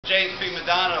James P.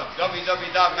 Madonna of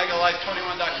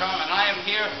www.megalife21.com, and I am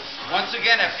here once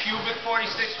again at Pubic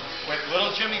 46 with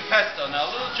little Jimmy Pesto.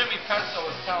 Now, little Jimmy Pesto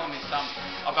was telling me something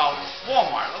about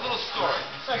Walmart, a little story.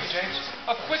 Thank you, James.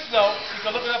 A quick note, you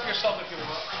can look it up yourself if you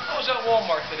want. I was at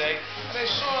Walmart today, and I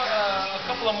saw a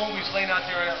couple of movies laying out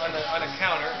there on a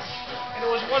counter. And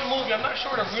there was one movie, I'm not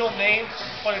sure the real name,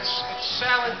 but it's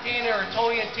Sal and Tina or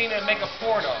Tony and Tina make a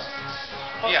porno.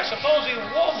 But supposedly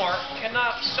Walmart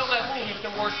cannot sell that movie if the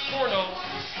word porno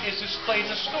is displayed in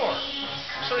the store.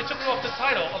 So they took it off the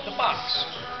title of the box.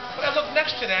 But I looked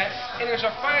next to that, and there's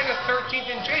a Friday the 13th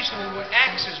in Jason movie with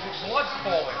axes with blood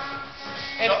falling.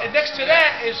 And next to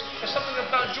that is something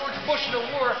about George Bush in the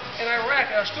war in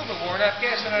Iraq, a stupid war in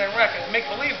Afghanistan and Iraq, a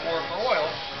make-believe war for oil.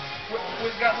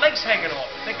 We've got legs hanging off.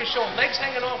 They can show legs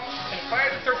hanging off in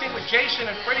Friday the 13th with Jason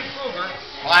and Freddy Krueger,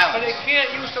 but they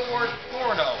can't use the word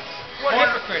porno. What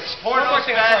hypocrites. One more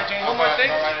thing, sorry, James. One more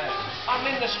thing. I'm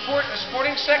in the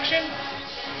sporting section.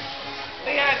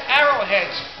 They had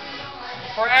arrowheads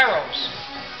for arrows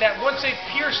that once they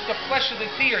pierce the flesh of the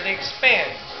deer, they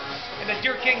expand, and the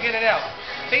deer can't get it out.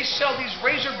 They sell these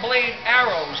razor blade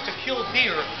arrows to kill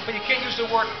deer, but you can't use the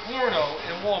word porno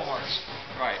in Walmarts.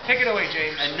 Right. Take it away,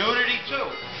 James. And nudity too.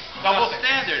 Double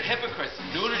standard. Hypocrites.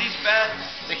 Nudity's bad.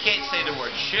 They can't say the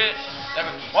word shit.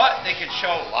 But they can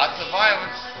show lots of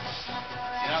violence.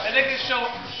 You know? And they can show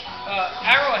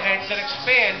arrowheads that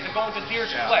expand to go into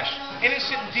deer's flesh.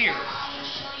 Innocent deer.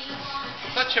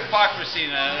 Such hypocrisy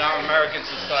in our American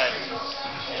society.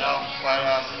 You know?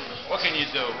 But what can you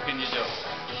do?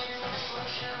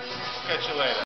 Catch you later.